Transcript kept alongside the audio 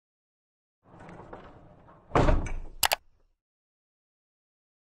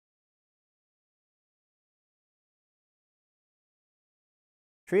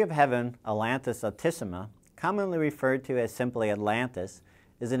Tree of Heaven, Ailanthus altissima, commonly referred to as simply Ailanthus,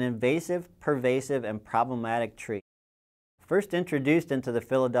 is an invasive, pervasive, and problematic tree. First introduced into the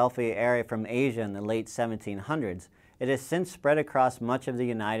Philadelphia area from Asia in the late 1700s, it has since spread across much of the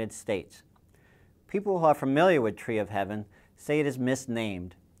United States. People who are familiar with Tree of Heaven say it is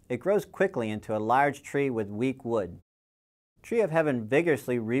misnamed. It grows quickly into a large tree with weak wood. Tree of Heaven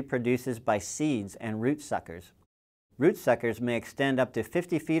vigorously reproduces by seeds and root suckers. Root suckers may extend up to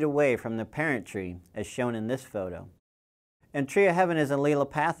 50 feet away from the parent tree, as shown in this photo. And Tree of Heaven is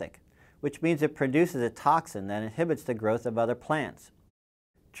allelopathic, which means it produces a toxin that inhibits the growth of other plants.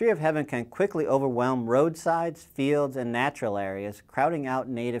 Tree of Heaven can quickly overwhelm roadsides, fields, and natural areas, crowding out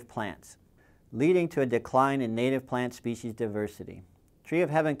native plants, leading to a decline in native plant species diversity. Tree of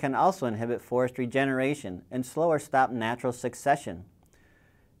Heaven can also inhibit forest regeneration and slow or stop natural succession.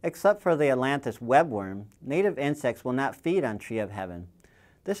 Except for the Ailanthus webworm, native insects will not feed on Tree of Heaven.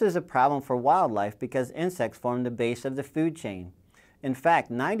 This is a problem for wildlife because insects form the base of the food chain. In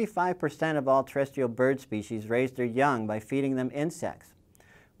fact, 95% of all terrestrial bird species raise their young by feeding them insects.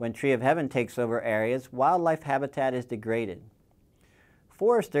 When Tree of Heaven takes over areas, wildlife habitat is degraded.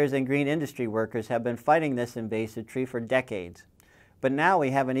 Foresters and green industry workers have been fighting this invasive tree for decades, but now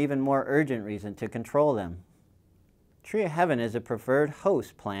we have an even more urgent reason to control them. Tree of Heaven is a preferred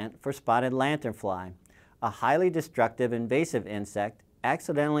host plant for spotted lanternfly, a highly destructive invasive insect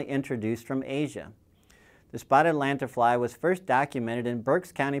accidentally introduced from Asia. The spotted lanternfly was first documented in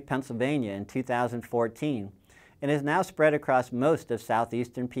Berks County, Pennsylvania in 2014 and is now spread across most of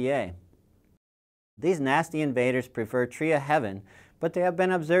southeastern PA. These nasty invaders prefer Tree of Heaven, but they have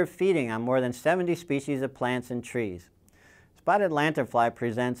been observed feeding on more than 70 species of plants and trees. Spotted lanternfly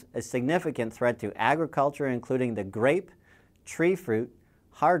presents a significant threat to agriculture, including the grape, tree fruit,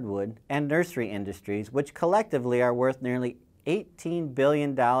 hardwood, and nursery industries, which collectively are worth nearly $18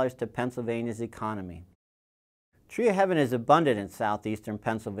 billion to Pennsylvania's economy. Tree of Heaven is abundant in southeastern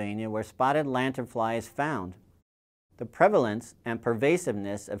Pennsylvania, where spotted lanternfly is found. The prevalence and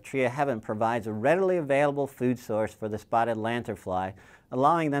pervasiveness of Tree of Heaven provides a readily available food source for the spotted lanternfly,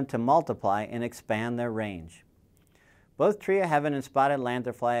 allowing them to multiply and expand their range. Both Tree of Heaven and spotted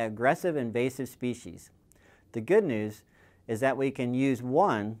lanternfly are aggressive invasive species. The good news is that we can use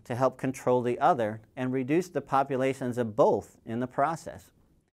one to help control the other and reduce the populations of both in the process.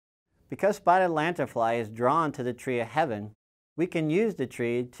 Because spotted lanternfly is drawn to the Tree of Heaven, we can use the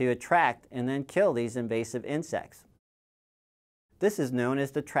tree to attract and then kill these invasive insects. This is known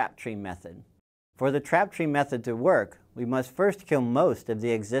as the trap tree method. For the trap tree method to work, we must first kill most of the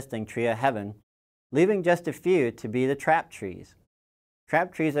existing Tree of Heaven, leaving just a few to be the trap trees.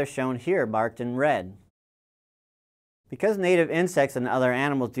 Trap trees are shown here marked in red. Because native insects and other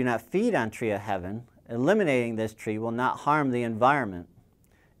animals do not feed on Tree of Heaven, eliminating this tree will not harm the environment.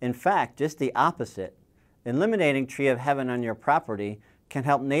 In fact, just the opposite. Eliminating Tree of Heaven on your property can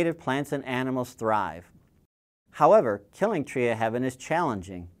help native plants and animals thrive. However, killing Tree of Heaven is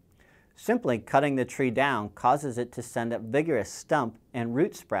challenging. Simply cutting the tree down causes it to send up vigorous stump and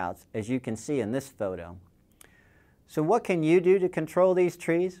root sprouts, as you can see in this photo. So what can you do to control these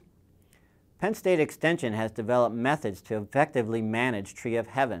trees? Penn State Extension has developed methods to effectively manage Tree of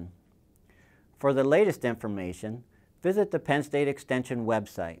Heaven. For the latest information, visit the Penn State Extension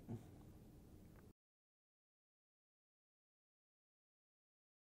website.